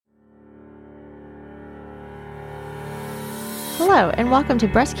Hello, and welcome to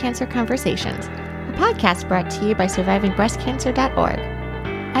Breast Cancer Conversations, a podcast brought to you by SurvivingBreastCancer.org.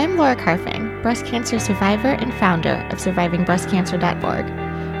 I am Laura Carfing, breast cancer survivor and founder of SurvivingBreastCancer.org,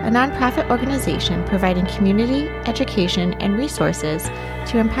 a nonprofit organization providing community, education, and resources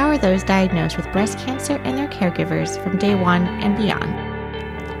to empower those diagnosed with breast cancer and their caregivers from day one and beyond.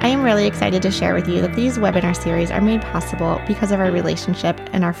 I am really excited to share with you that these webinar series are made possible because of our relationship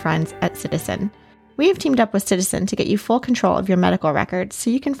and our friends at Ciitizen. We have teamed up with Ciitizen to get you full control of your medical records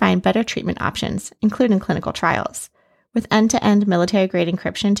so you can find better treatment options, including clinical trials. With end-to-end military-grade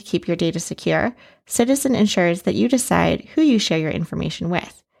encryption to keep your data secure, Ciitizen ensures that you decide who you share your information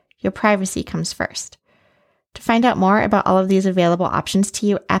with. Your privacy comes first. To find out more about all of these available options to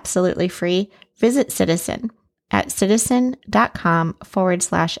you absolutely free, visit Ciitizen at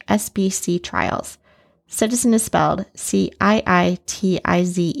ciitizen.com/SBC trials. Ciitizen is spelled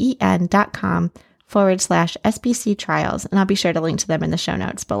CIITIZEN.com/SBC trials, and I'll be sure to link to them in the show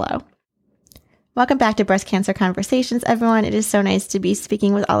notes below. Welcome back to Breast Cancer Conversations, everyone. It is so nice to be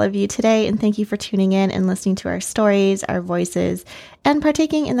speaking with all of you today, and thank you for tuning in and listening to our stories, our voices, and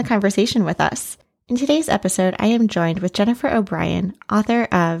partaking in the conversation with us. In today's episode, I am joined with Jennifer O'Brien, author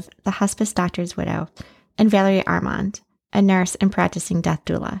of The Hospice Doctor's Widow, and Valerie Armand, a nurse and practicing death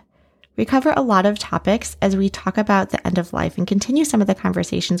doula. We cover a lot of topics as we talk about the end of life and continue some of the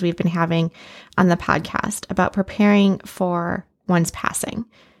conversations we've been having on the podcast about preparing for one's passing.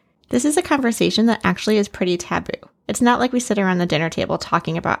 This is a conversation that actually is pretty taboo. It's not like we sit around the dinner table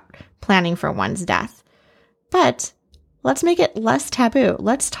talking about planning for one's death. But let's make it less taboo.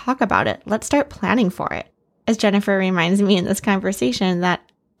 Let's talk about it. Let's start planning for it. As Jennifer reminds me in this conversation that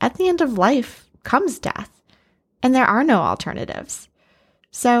at the end of life comes death, and there are no alternatives.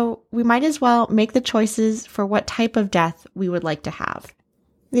 So we might as well make the choices for what type of death we would like to have.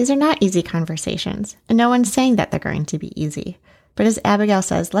 These are not easy conversations, and no one's saying that they're going to be easy. But as Abigail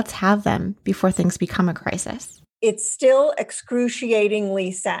says, let's have them before things become a crisis. It's still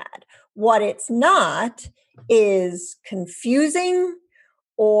excruciatingly sad. What it's not is confusing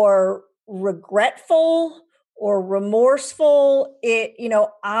or regretful or remorseful.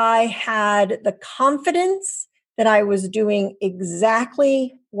 I had the confidence that I was doing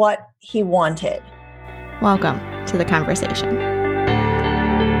exactly what he wanted. Welcome to the conversation.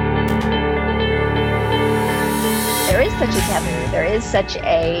 There is such a taboo. There is such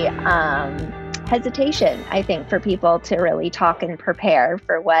a hesitation, I think, for people to really talk and prepare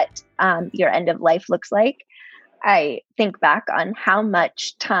for what your end of life looks like. I think back on how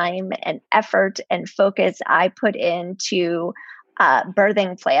much time and effort and focus I put into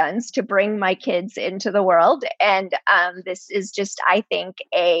birthing plans to bring my kids into the world. And this is just, I think,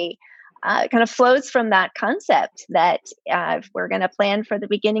 a kind of flows from that concept that if we're going to plan for the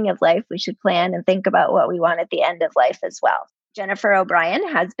beginning of life, we should plan and think about what we want at the end of life as well. Jennifer O'Brien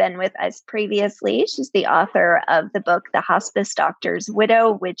has been with us previously. She's the author of the book, The Hospice Doctor's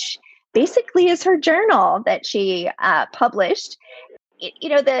Widow, which basically is her journal that she published.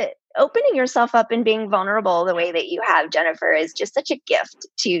 The opening yourself up and being vulnerable the way that you have, Jennifer, is just such a gift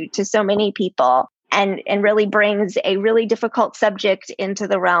to so many people and really brings a really difficult subject into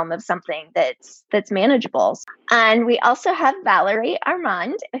the realm of something that's manageable. And we also have Valerie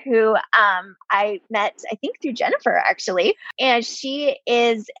Armand, who I met, I think, through Jennifer, actually. And she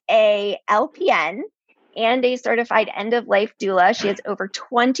is a LPN and a certified end-of-life doula. She has over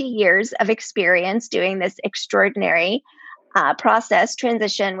 20 years of experience doing this extraordinary process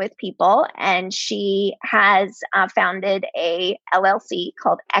transition with people. And she has founded a LLC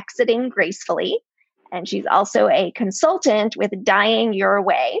called Exiting Gracefully. And she's also a consultant with Dying Your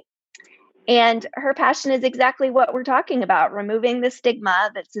Way. And her passion is exactly what we're talking about, removing the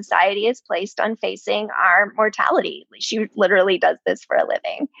stigma that society has placed on facing our mortality. She literally does this for a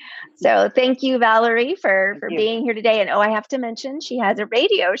living. So thank you, Valerie, for being here today. And I have to mention, she has a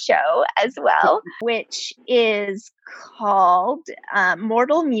radio show as well, which is called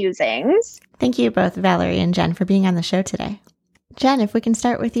Mortal Musings. Thank you both, Valerie and Jen, for being on the show today. Jen, if we can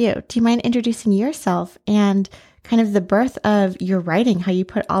start with you, do you mind introducing yourself and kind of the birth of your writing, how you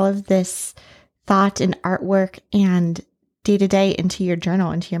put all of this thought and artwork and day-to-day into your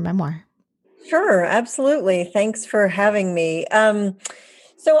journal, into your memoir? Sure, absolutely. Thanks for having me.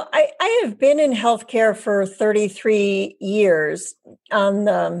 So I have been in healthcare for 33 years,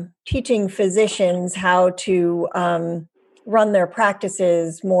 teaching physicians how to run their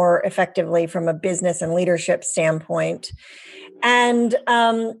practices more effectively from a business and leadership standpoint. And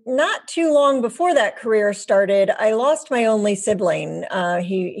not too long before that career started, I lost my only sibling.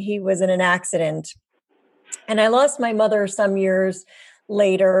 He was in an accident. And I lost my mother some years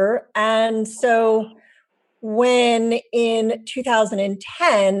later. And so when in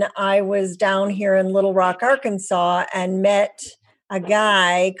 2010, I was down here in Little Rock, Arkansas, and met a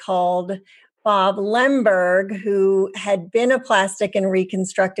guy called Bob Lemberg, who had been a plastic and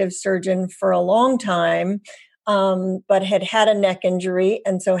reconstructive surgeon for a long time, but had had a neck injury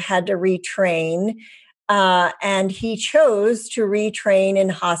and so had to retrain. And he chose to retrain in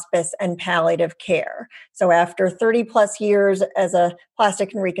hospice and palliative care. So after 30 plus years as a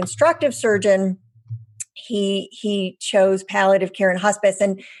plastic and reconstructive surgeon, he chose palliative care and hospice.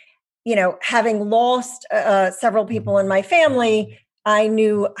 And, having lost several people in my family, I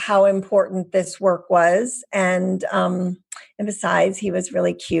knew how important this work was. And besides, he was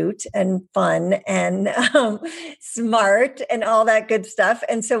really cute and fun and smart and all that good stuff.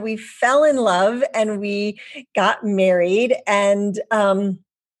 And so we fell in love and we got married. And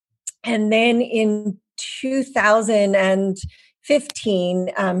then in 2015,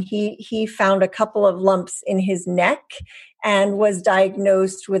 he found a couple of lumps in his neck and was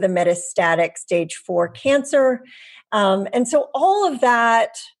diagnosed with a metastatic stage 4 cancer. And so all of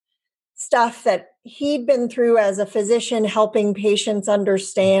that stuff that he'd been through as a physician, helping patients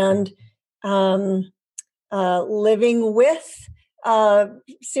understand living with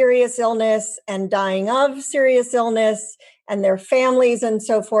serious illness and dying of serious illness and their families and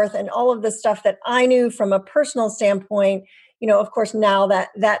so forth, and all of the stuff that I knew from a personal standpoint, of course, now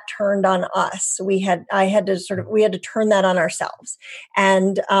that turned on us. We had to turn that on ourselves.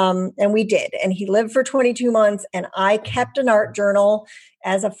 And we did. And he lived for 22 months and I kept an art journal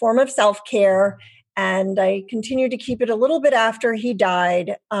as a form of self-care. And I continued to keep it a little bit after he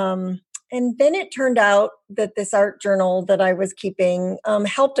died. And then it turned out that this art journal that I was keeping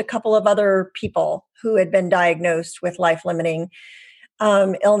helped a couple of other people who had been diagnosed with life-limiting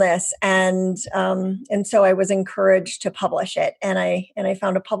illness, and so I was encouraged to publish it, and I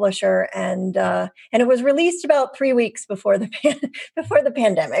found a publisher, and it was released about 3 weeks before the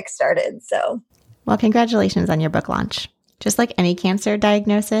pandemic started. So, well, congratulations on your book launch. Just like any cancer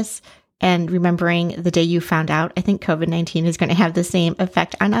diagnosis, and remembering the day you found out, I think COVID-19 is going to have the same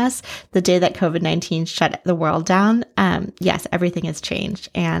effect on us. The day that COVID-19 shut the world down, yes, everything has changed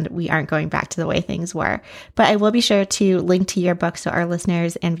and we aren't going back to the way things were. But I will be sure to link to your book so our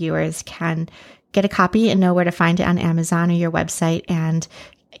listeners and viewers can get a copy and know where to find it on Amazon or your website and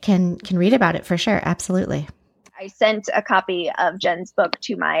can read about it for sure. Absolutely. I sent a copy of Jen's book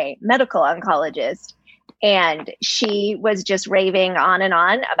to my medical oncologist, and she was just raving on and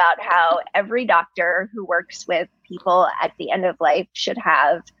on about how every doctor who works with people at the end of life should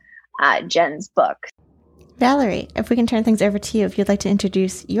have Jen's book. Valerie, if we can turn things over to you, if you'd like to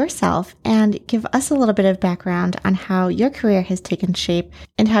introduce yourself and give us a little bit of background on how your career has taken shape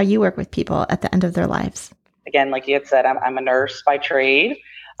and how you work with people at the end of their lives. Again, like you had said, I'm a nurse by trade,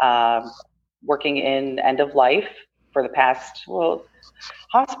 working in end of life for the past,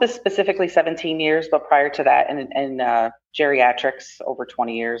 hospice specifically 17 years, but prior to that in geriatrics over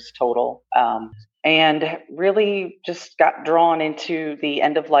 20 years total. And really just got drawn into the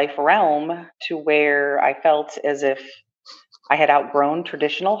end of life realm to where I felt as if I had outgrown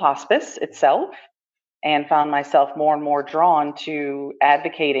traditional hospice itself and found myself more and more drawn to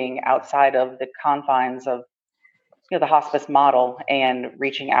advocating outside of the confines of the hospice model and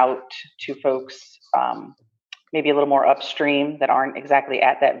reaching out to folks maybe a little more upstream that aren't exactly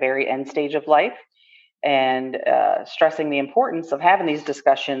at that very end stage of life, and stressing the importance of having these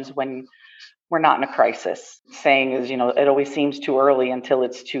discussions when we're not in a crisis. Saying is, it always seems too early until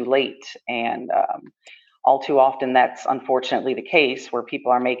it's too late. And all too often that's unfortunately the case, where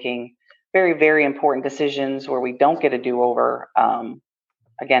people are making very, very important decisions where we don't get a do-over,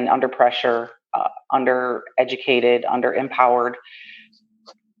 again, under pressure, under-educated, under-empowered,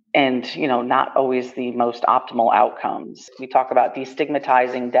 and not always the most optimal outcomes. We talk about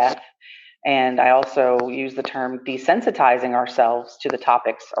destigmatizing death, and I also use the term desensitizing ourselves to the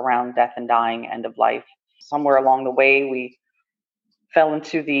topics around death and dying, end of life. Somewhere along the way, we fell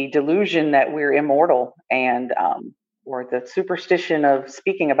into the delusion that we're immortal, and or the superstition of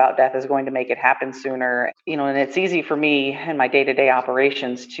speaking about death is going to make it happen sooner. And it's easy for me in my day-to-day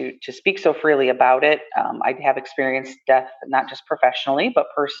operations to speak so freely about it. I have experienced death, not just professionally, but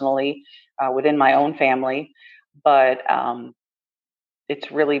personally within my own family. But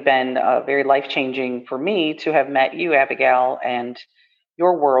it's really been very life-changing for me to have met you, Abigail, and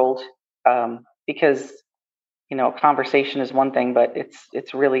your world, because, a conversation is one thing, but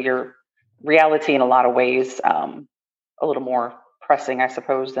it's really your reality in a lot of ways. A little more pressing, I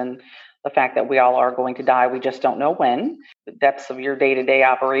suppose, than the fact that we all are going to die. We just don't know when. The depths of your day-to-day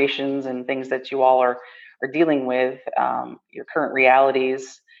operations and things that you all are dealing with, your current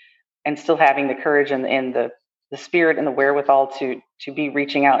realities, and still having the courage and the spirit and the wherewithal to be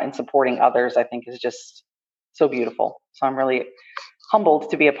reaching out and supporting others, I think is just so beautiful. So I'm really humbled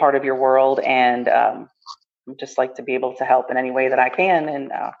to be a part of your world, and just like to be able to help in any way that I can,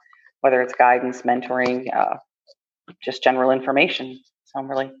 and whether it's guidance, mentoring, just general information. So I'm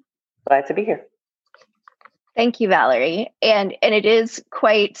really glad to be here. Thank you, Valerie. And it is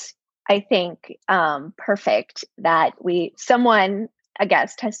quite, I think, perfect that a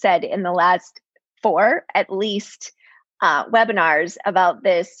guest has said in the last 4, at least, webinars about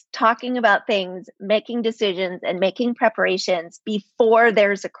this, talking about things, making decisions and making preparations before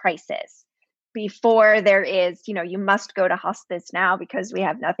there's a crisis, before there is, you must go to hospice now because we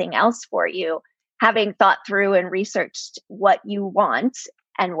have nothing else for you. Having thought through and researched what you want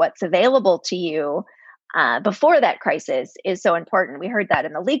and what's available to you before that crisis is so important. We heard that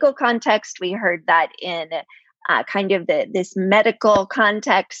in the legal context. We heard that in kind of this medical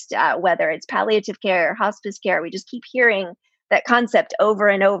context, whether it's palliative care or hospice care. We just keep hearing that concept over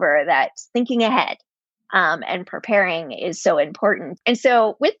and over, that thinking ahead and preparing is so important. And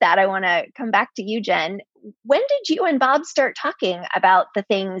so with that, I want to come back to you, Jen. When did you and Bob start talking about the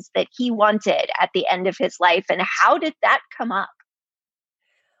things that he wanted at the end of his life, and how did that come up?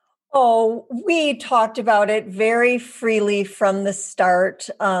 Oh, we talked about it very freely from the start,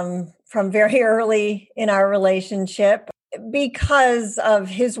 from very early in our relationship, because of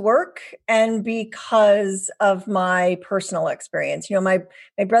his work and because of my personal experience. My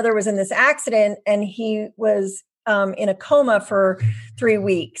brother was in this accident, and he was in a coma for 3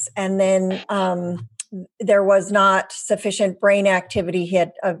 weeks. And then there was not sufficient brain activity. He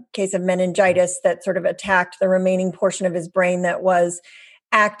had a case of meningitis that sort of attacked the remaining portion of his brain that was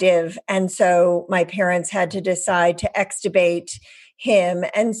active. And so my parents had to decide to extubate him.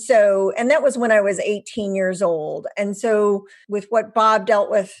 And that was when I was 18 years old. And so with what Bob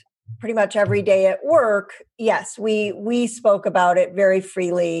dealt with pretty much every day at work, yes, we spoke about it very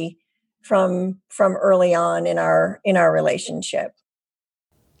freely from early on in our relationship.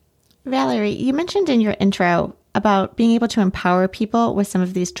 Valerie, you mentioned in your intro about being able to empower people with some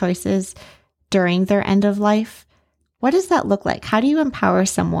of these choices during their end of life. What does that look like? How do you empower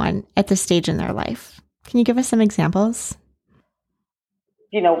someone at this stage in their life? Can you give us some examples?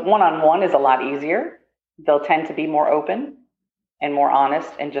 One-on-one is a lot easier. They'll tend to be more open and more honest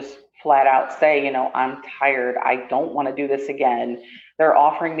and just flat out say, I'm tired. I don't want to do this again. They're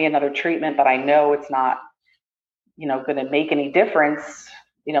offering me another treatment, but I know it's not, going to make any difference.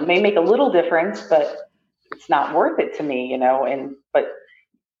 May make a little difference, but it's not worth it to me, but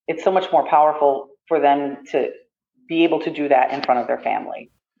it's so much more powerful for them to be able to do that in front of their family.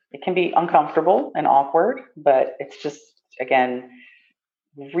 It can be uncomfortable and awkward, but it's just,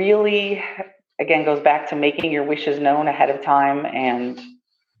 really goes back to making your wishes known ahead of time and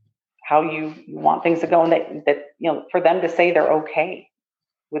how you want things to go, and that for them to say they're okay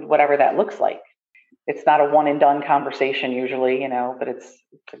with whatever that looks like. It's not a one and done conversation usually, but it's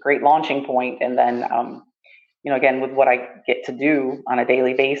a great launching point. And then, again, with what I get to do on a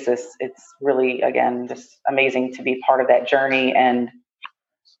daily basis, it's really, just amazing to be part of that journey. And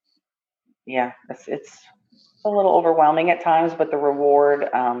yeah, it's a little overwhelming at times, but the reward,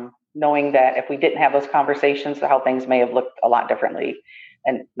 knowing that if we didn't have those conversations, how things may have looked a lot differently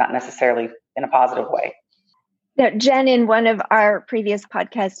and not necessarily in a positive way. Now, Jen, in one of our previous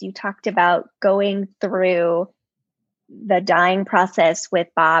podcasts, you talked about going through the dying process with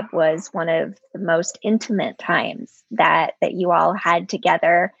Bob was one of the most intimate times that you all had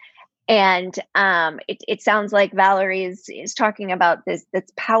together. And it sounds like Valerie is talking about this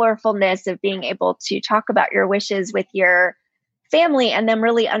powerfulness of being able to talk about your wishes with your family and them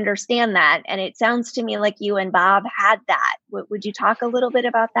really understand that. And it sounds to me like you and Bob had that. Would you talk a little bit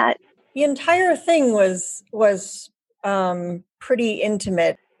about that? The entire thing was pretty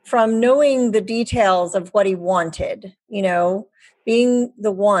intimate, from knowing the details of what he wanted, being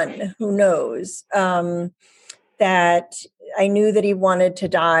the one who knows, that I knew that he wanted to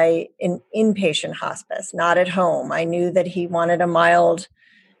die in inpatient hospice, not at home. I knew that he wanted a mild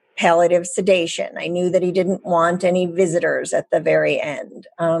palliative sedation. I knew that he didn't want any visitors at the very end.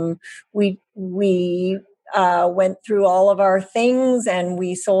 We went through all of our things, and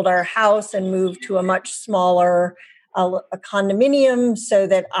we sold our house and moved to a much smaller a condominium so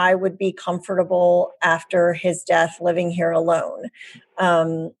that I would be comfortable after his death living here alone.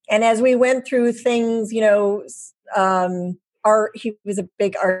 And as we went through things, art, he was a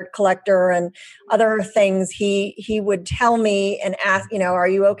big art collector and other things, he would tell me and ask, are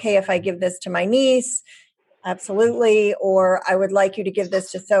you okay if I give this to my niece? Absolutely. Or I would like you to give this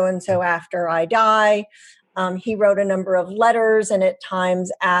to so-and-so after I die. He wrote a number of letters and at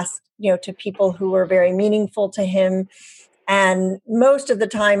times asked, to people who were very meaningful to him. And most of the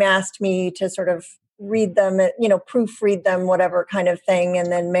time asked me to sort of read them, proofread them, whatever kind of thing,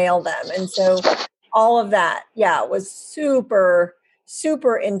 and then mail them. And so all of that, was super,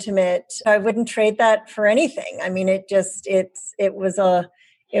 super intimate. I wouldn't trade that for anything. I mean, it was a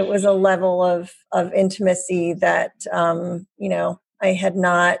level of intimacy that, I had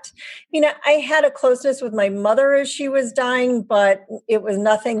not, I had a closeness with my mother as she was dying, but it was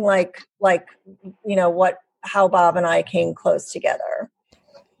nothing like, how Bob and I came close together.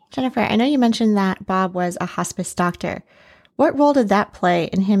 Jennifer, I know you mentioned that Bob was a hospice doctor. What role did that play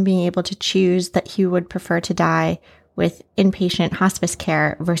in him being able to choose that he would prefer to die with inpatient hospice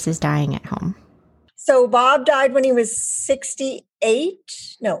care versus dying at home? So Bob died when he was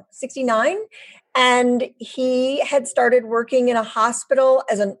 69. And he had started working in a hospital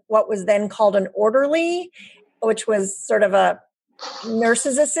as what was then called an orderly, which was sort of a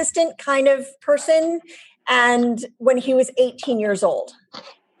nurse's assistant kind of person. And when he was 18 years old.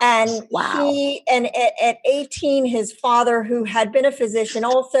 And wow. At 18, his father, who had been a physician,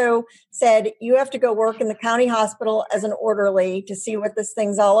 also said, you have to go work in the county hospital as an orderly to see what this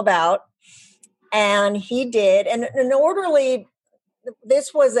thing's all about. And he did. And an orderly,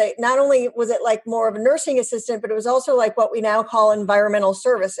 this was not only was it like more of a nursing assistant, but it was also like what we now call environmental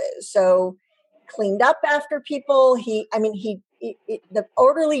services. So cleaned up after people. The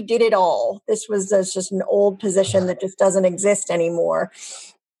orderly did it all. This was just an old position that just doesn't exist anymore.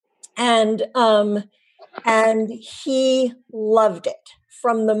 And he loved it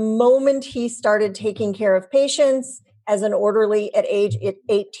from the moment he started taking care of patients as an orderly at age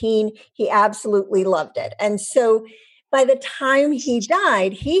 18. He absolutely loved it. And so by the time he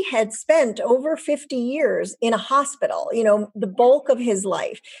died, he had spent over 50 years in a hospital, the bulk of his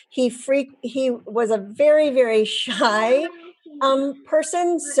life. He was a very, very shy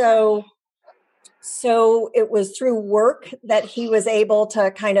person. So it was through work that he was able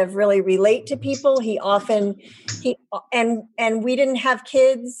to kind of really relate to people. And we didn't have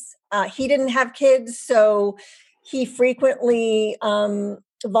kids. He didn't have kids. So he frequently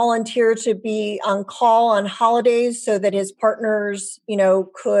volunteered to be on call on holidays so that his partners,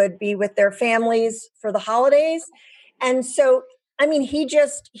 could be with their families for the holidays. And so,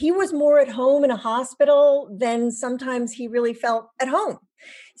 he was more at home in a hospital than sometimes he really felt at home.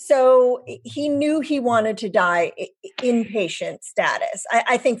 So he knew he wanted to die inpatient status.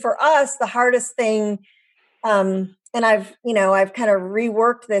 I think for us, the hardest thing, and I've kind of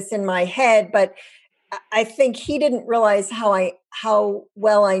reworked this in my head, but I think he didn't realize how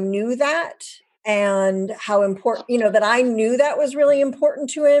well I knew that and how important, that I knew that was really important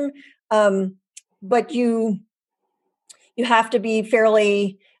to him. But you have to be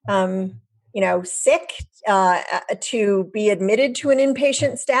fairly, sick to be admitted to an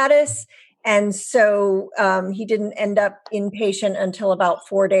inpatient status. And so he didn't end up inpatient until about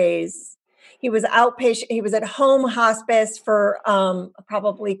 4 days. He was outpatient. He was at home hospice for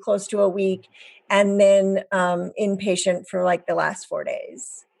probably close to a week, and then inpatient for like the last 4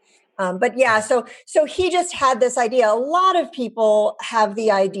 days. So he just had this idea. A lot of people have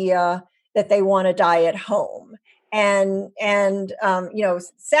the idea that they want to die at home. And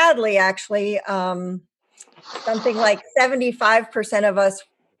sadly, actually, something like 75% of us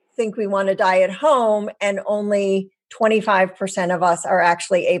think we want to die at home, and only 25% of us are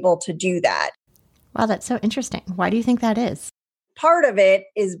actually able to do that. Wow, that's so interesting. Why do you think that is? Part of it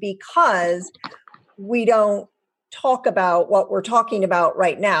is because we don't talk about what we're talking about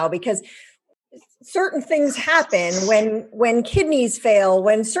right now, because certain things happen when kidneys fail,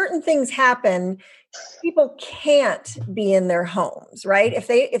 when certain things happen, people can't be in their homes, right? If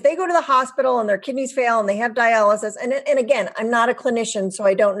they go to the hospital and their kidneys fail and they have dialysis, and again, I'm not a clinician, so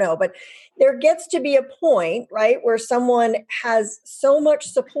I don't know, but there gets to be a point, right, where someone has so much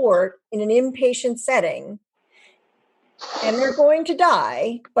support in an inpatient setting and they're going to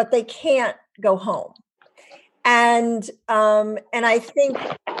die, but they can't go home. And I think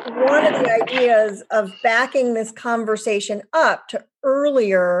one of the ideas of backing this conversation up to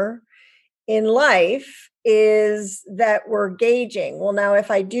earlier in life is that we're gauging, well, now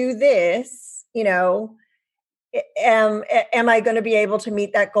if I do this, am I going to be able to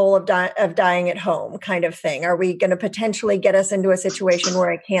meet that goal of dying at home kind of thing? Are we going to potentially get us into a situation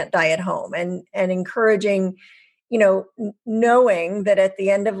where I can't die at home? And encouraging, knowing that at the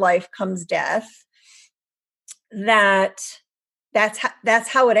end of life comes death, that's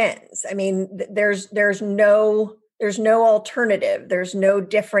how it ends. I mean, there's no alternative. There's no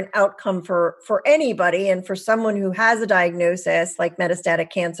different outcome for anybody. And for someone who has a diagnosis like metastatic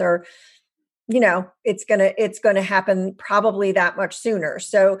cancer, it's going to happen probably that much sooner.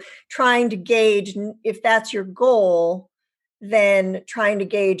 So trying to gauge, if that's your goal, then trying to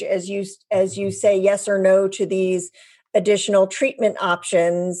gauge, as you say, yes or no to these additional treatment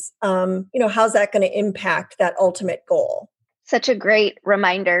options, how's that going to impact that ultimate goal? Such a great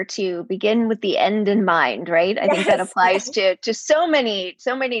reminder to begin with the end in mind, right? I think that applies to so many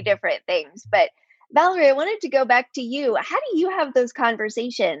different things. But Valerie, I wanted to go back to you. How do you have those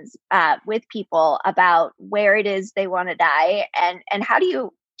conversations with people about where it is they want to die, and how do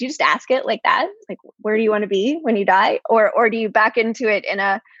you just ask it like that? Like, where do you want to be when you die? Or do you back into it in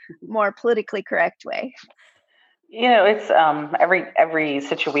a more politically correct way? It's every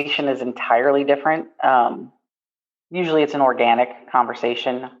situation is entirely different. Usually it's an organic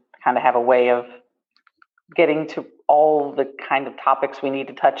conversation, kind of have a way of getting to all the kind of topics we need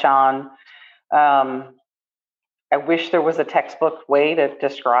to touch on. I wish there was a textbook way to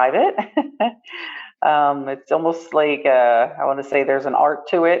describe it. It's almost like, I want to say there's an art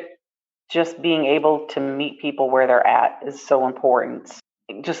to it. Just being able to meet people where they're at is so important.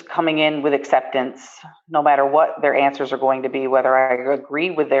 Just coming in with acceptance, no matter what their answers are going to be, whether I agree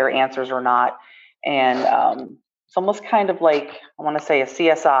with their answers or not. And it's almost kind of like, I want to say a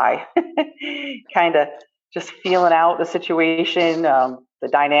CSI, kind of just feeling out the situation, the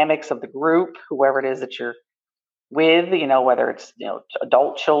dynamics of the group, whoever it is that you're with, whether it's,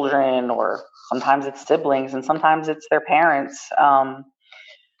 adult children, or sometimes it's siblings, and sometimes it's their parents.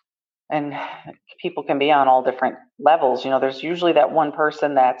 And people can be on all different levels. There's usually that one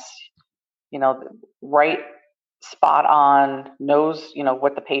person that's, right spot on, knows,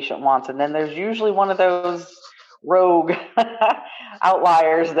 what the patient wants. And then there's usually one of those rogue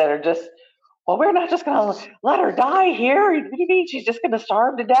outliers that are just, well, we're not just going to let her die here. What do you mean she's just going to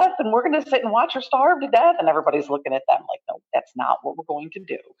starve to death and we're going to sit and watch her starve to death? And everybody's looking at them like, no, that's not what we're going to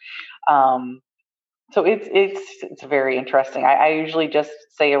do. So it's very interesting. I usually just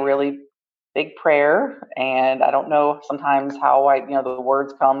say a really big prayer, and I don't know sometimes how the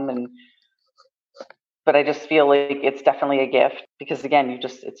words come, but I just feel like it's definitely a gift, because again,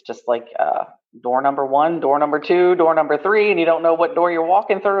 it's just like door number 1, door number 2, door number 3, and you don't know what door you're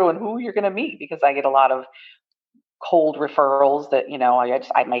walking through and who you're going to meet, because I get a lot of cold referrals that,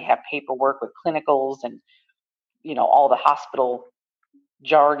 I may have paperwork with clinicals and, all the hospital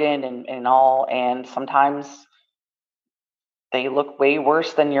jargon and all, and sometimes they look way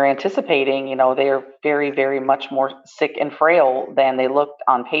worse than you're anticipating. They're very, very much more sick and frail than they looked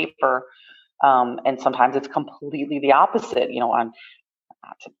on paper. And sometimes it's completely the opposite, on,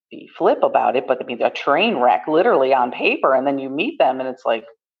 not to be flip about it, but to be a train wreck literally on paper. And then you meet them and it's like,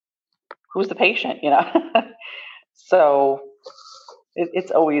 who's the patient, So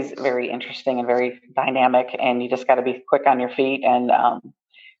it's always very interesting and very dynamic, and you just got to be quick on your feet.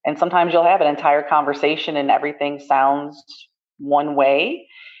 And sometimes you'll have an entire conversation and everything sounds one way,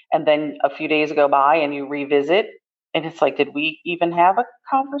 and then a few days go by and you revisit and it's like, did we even have a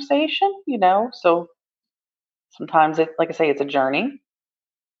conversation? So sometimes it, like I say, it's a journey,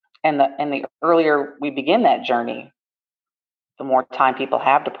 and the earlier we begin that journey, the more time people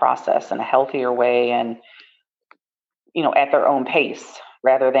have to process in a healthier way, and at their own pace,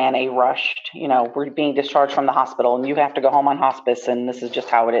 rather than a rushed, we're being discharged from the hospital and you have to go home on hospice and this is just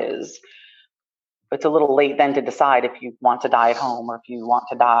how it is. It's a little late then to decide if you want to die at home, or if you want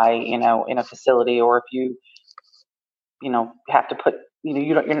to die, in a facility, or if you, have to put,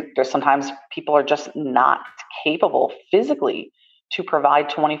 there's sometimes people are just not capable physically to provide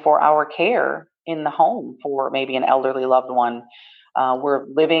 24-hour care in the home for maybe an elderly loved one. We're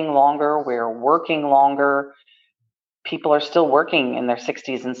living longer, we're working longer. People are still working in their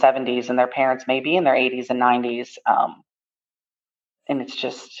 60s and 70s, and their parents may be in their 80s and 90s. And it's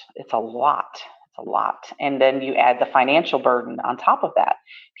a lot. It's a lot. And then you add the financial burden on top of that.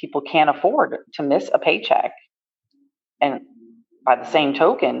 People can't afford to miss a paycheck. And by the same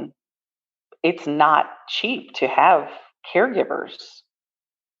token, it's not cheap to have caregivers.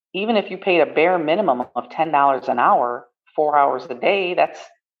 Even if you paid a bare minimum of $10 an hour, 4 hours a day, that's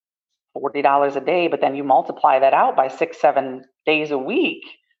 $40 a day. But then you multiply that out by 6-7 days a week.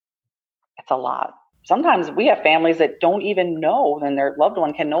 It's a lot. Sometimes we have families that don't even know, and their loved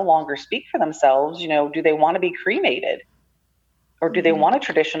one can no longer speak for themselves. Do they want to be cremated, or do they want a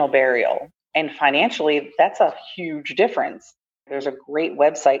traditional burial? And financially, that's a huge difference. There's a great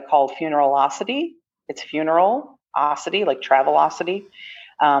website called Funeralocity. It's Funeralocity, like Travelocity,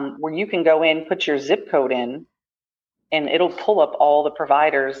 where you can go in, put your zip code in, and it'll pull up all the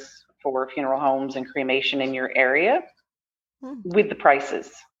providers for funeral homes and cremation in your area with the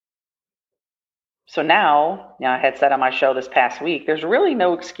prices. So now, I had said on my show this past week, there's really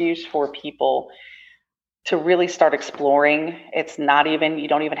no excuse for people to really start exploring. It's not even, you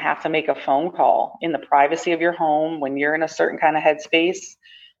don't even have to make a phone call. In the privacy of your home, when you're in a certain kind of headspace,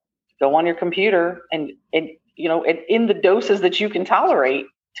 go on your computer and in the doses that you can tolerate,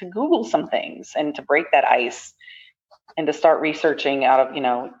 to Google some things and to break that ice and to start researching out of,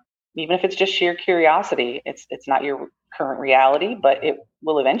 even if it's just sheer curiosity. It's not your current reality, but it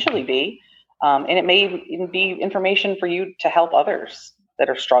will eventually be. And it may even be information for you to help others that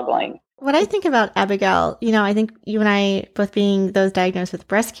are struggling. What I think about, Abigail, I think you and I, both being those diagnosed with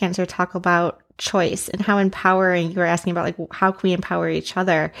breast cancer, talk about choice and how empowering. You were asking about, like, how can we empower each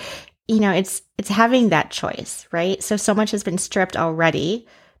other? It's having that choice, right? So much has been stripped already,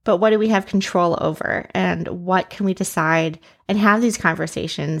 but what do we have control over, and what can we decide and have these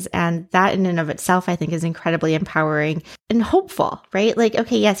conversations? And that in and of itself, I think, is incredibly empowering and hopeful, right? Like,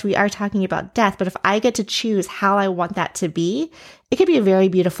 okay, yes, we are talking about death, but if I get to choose how I want that to be, it could be a very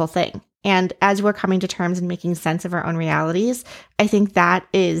beautiful thing. And as we're coming to terms and making sense of our own realities, I think that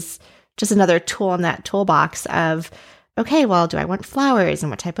is just another tool in that toolbox of, okay, well, do I want flowers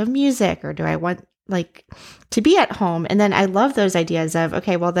and what type of music, or do I want to be at home? And then I love those ideas of,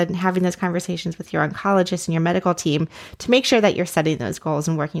 okay, well, then having those conversations with your oncologist and your medical team to make sure that you're setting those goals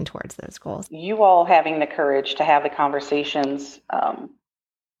and working towards those goals. You all having the courage to have the conversations,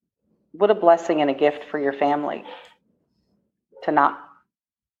 what a blessing and a gift for your family to not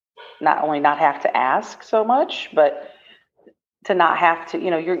only not have to ask so much, but to not have to,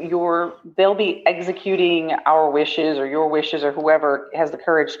 they'll be executing our wishes or your wishes, or whoever has the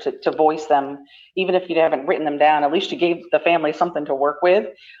courage to voice them, even if you haven't written them down. At least you gave the family something to work with.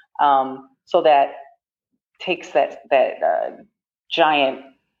 So that takes that giant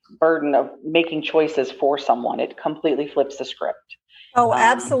burden of making choices for someone. It completely flips the script. Oh,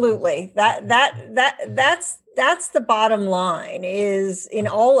 absolutely. That's the bottom line is in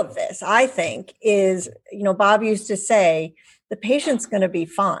all of this, I think, is, Bob used to say, the patient's going to be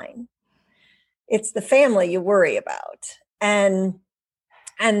fine. It's the family you worry about. And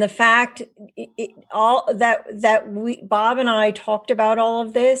the fact Bob and I talked about all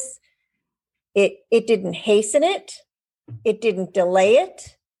of this, it didn't hasten it. It didn't delay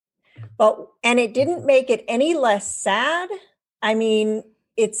it, and it didn't make it any less sad. I mean,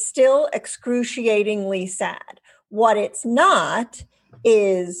 it's still excruciatingly sad. What it's not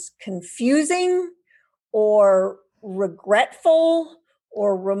is confusing or regretful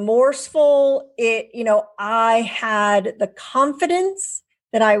or remorseful. I had the confidence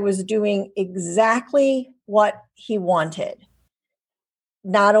that I was doing exactly what he wanted.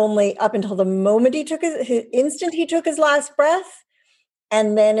 Not only up until the moment he took his last breath,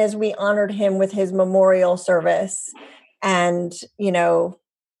 and then as we honored him with his memorial service, and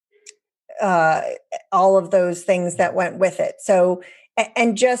all of those things that went with it. So,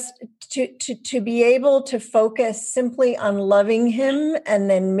 and just to be able to focus simply on loving him and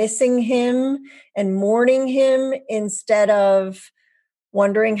then missing him and mourning him, instead of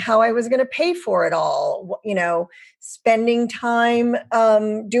wondering how I was going to pay for it all, spending time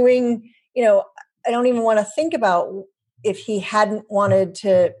doing, I don't even want to think about if he hadn't wanted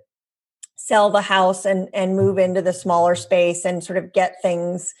to sell the house and move into the smaller space and sort of get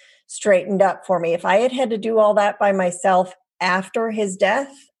things straightened up for me. If I had to do all that by myself after his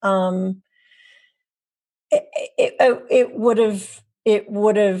death, it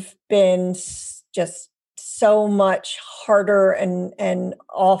would have been just so much harder and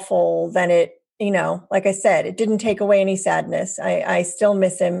awful than it. Like I said, it didn't take away any sadness. I still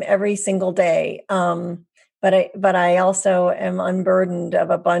miss him every single day. But I also am unburdened of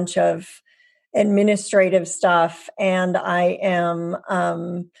a bunch of administrative stuff, and I am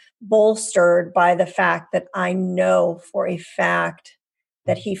bolstered by the fact that I know for a fact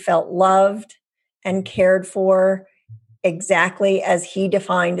that he felt loved and cared for exactly as he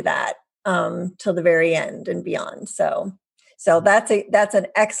defined that till the very end and beyond. So that's an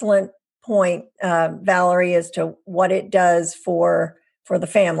excellent point, Valerie, as to what it does for the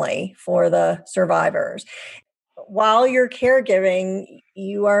family, for the survivors. While you're caregiving,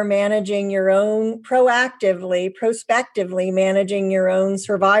 you are managing your own prospectively managing your own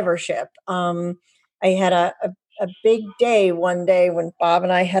survivorship. I had a big day one day when Bob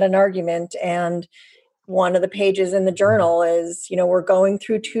and I had an argument, and one of the pages in the journal is, we're going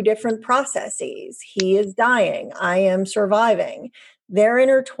through two different processes. He is dying. I am surviving. They're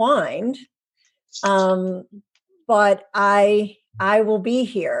intertwined. But I will be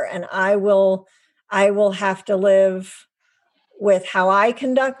here, and I will have to live with how I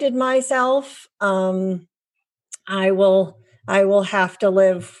conducted myself. I will have to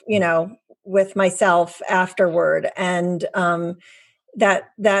live, with myself afterward. And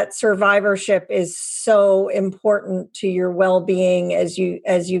that survivorship is so important to your well-being as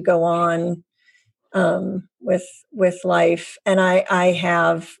you go on with life. And I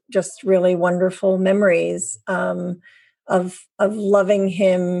have just really wonderful memories of loving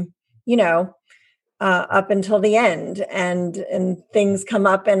him, up until the end, and things come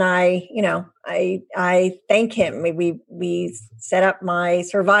up, and I thank him. We set up my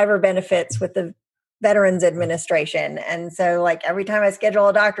survivor benefits with the Veterans Administration, and so like every time I schedule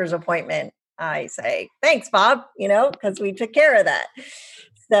a doctor's appointment, I say thanks, Bob, because we took care of that.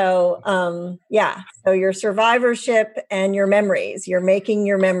 So so your survivorship and your memories, you're making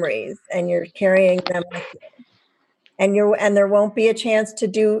your memories and you're carrying them with you, and there won't be a chance to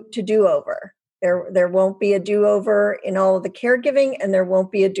do over. There won't be a do-over in all of the caregiving, and there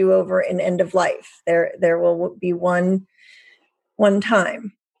won't be a do-over in end of life. There will be one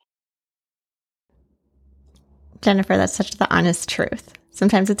time. Jennifer, that's such the honest truth.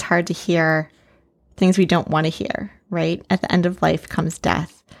 Sometimes it's hard to hear things we don't want to hear, right? At the end of life comes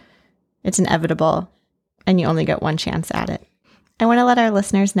death. It's inevitable, and you only get one chance at it. I want to let our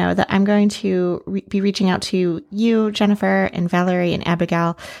listeners know that I'm going to be reaching out to you, Jennifer, and Valerie, and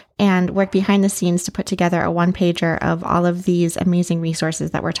Abigail, and work behind the scenes to put together a one-pager of all of these amazing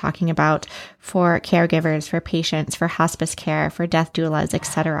resources that we're talking about for caregivers, for patients, for hospice care, for death doulas,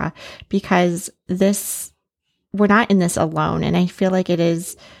 etc. Because we're not in this alone, and I feel like it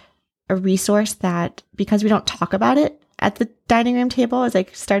is a resource that, because we don't talk about it at the dining room table, as I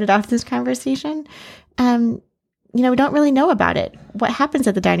started off this conversation, we don't really know about it. What happens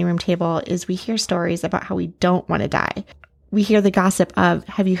at the dining room table is we hear stories about how we don't want to die. We hear the gossip of,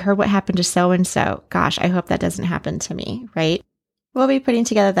 have you heard what happened to so-and-so? Gosh, I hope that doesn't happen to me, right? We'll be putting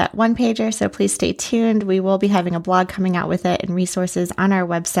together that one-pager, so please stay tuned. We will be having a blog coming out with it and resources on our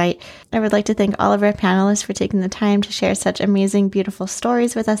website. I would like to thank all of our panelists for taking the time to share such amazing, beautiful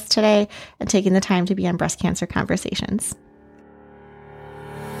stories with us today and taking the time to be on Breast Cancer Conversations.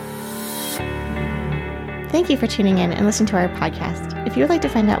 Thank you for tuning in and listening to our podcast. If you would like to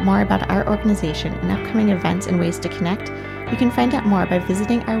find out more about our organization and upcoming events and ways to connect, you can find out more by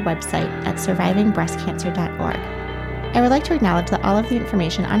visiting our website at survivingbreastcancer.org. I would like to acknowledge that all of the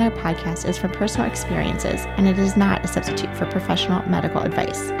information on our podcast is from personal experiences, and it is not a substitute for professional medical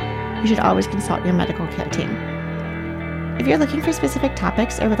advice. You should always consult your medical care team. If you're looking for specific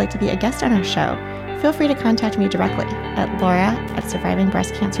topics or would like to be a guest on our show, feel free to contact me directly at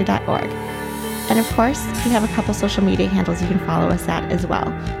laura@survivingbreastcancer.org. And of course, we have a couple social media handles you can follow us at as well.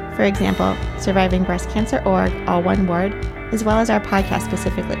 For example, Surviving Breast Cancer Org, all one word, as well as our podcast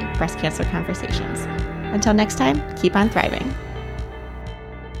specifically, Breast Cancer Conversations. Until next time, keep on thriving.